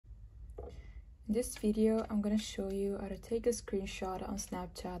In this video, I'm gonna show you how to take a screenshot on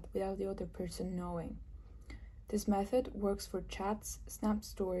Snapchat without the other person knowing. This method works for chats, Snap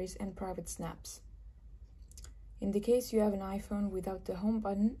Stories, and private snaps. In the case you have an iPhone without the home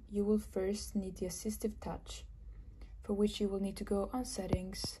button, you will first need the assistive touch, for which you will need to go on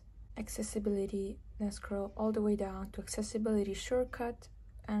Settings, Accessibility, then scroll all the way down to Accessibility Shortcut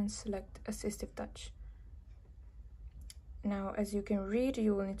and select Assistive Touch. Now, as you can read,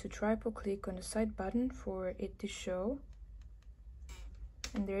 you will need to triple click on the side button for it to show.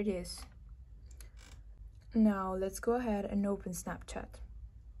 And there it is. Now, let's go ahead and open Snapchat.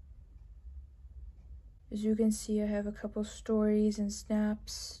 As you can see, I have a couple stories and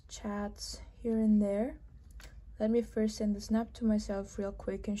snaps, chats here and there. Let me first send the snap to myself real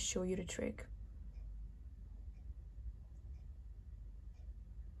quick and show you the trick.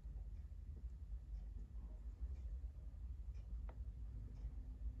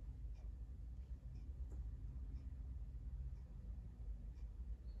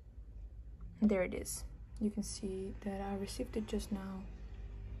 There it is. You can see that I received it just now.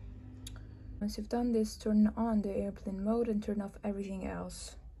 Once you've done this, turn on the airplane mode and turn off everything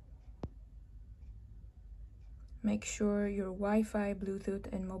else. Make sure your Wi-Fi,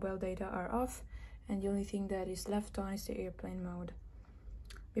 Bluetooth, and mobile data are off, and the only thing that is left on is the airplane mode.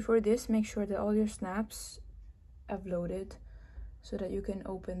 Before this, make sure that all your snaps have loaded so that you can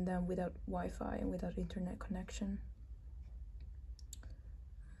open them without Wi-Fi and without internet connection.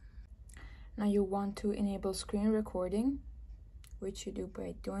 Now you want to enable screen recording, which you do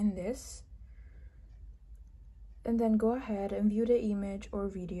by doing this. And then go ahead and view the image or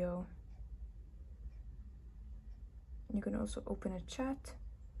video. You can also open a chat.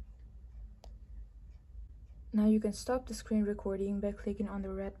 Now you can stop the screen recording by clicking on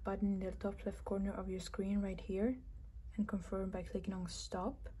the red button in the top left corner of your screen right here, and confirm by clicking on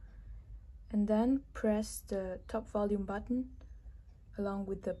stop. And then press the top volume button along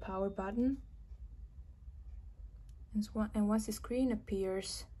with the power button. And once the screen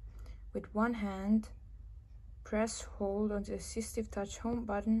appears, with one hand, press hold on the assistive touch home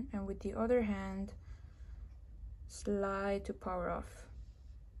button, and with the other hand, slide to power off.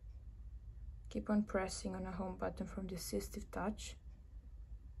 Keep on pressing on the home button from the assistive touch.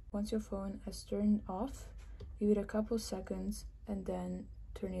 Once your phone has turned off, give it a couple seconds and then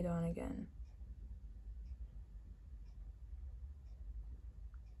turn it on again.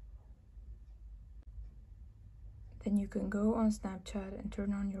 Then you can go on Snapchat and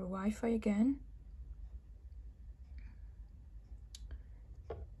turn on your Wi-Fi again.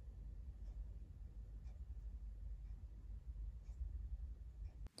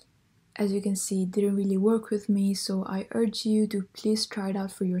 As you can see, it didn't really work with me, so I urge you to please try it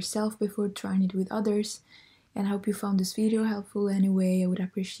out for yourself before trying it with others. And I hope you found this video helpful anyway. I would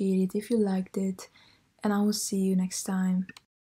appreciate it if you liked it, and I will see you next time.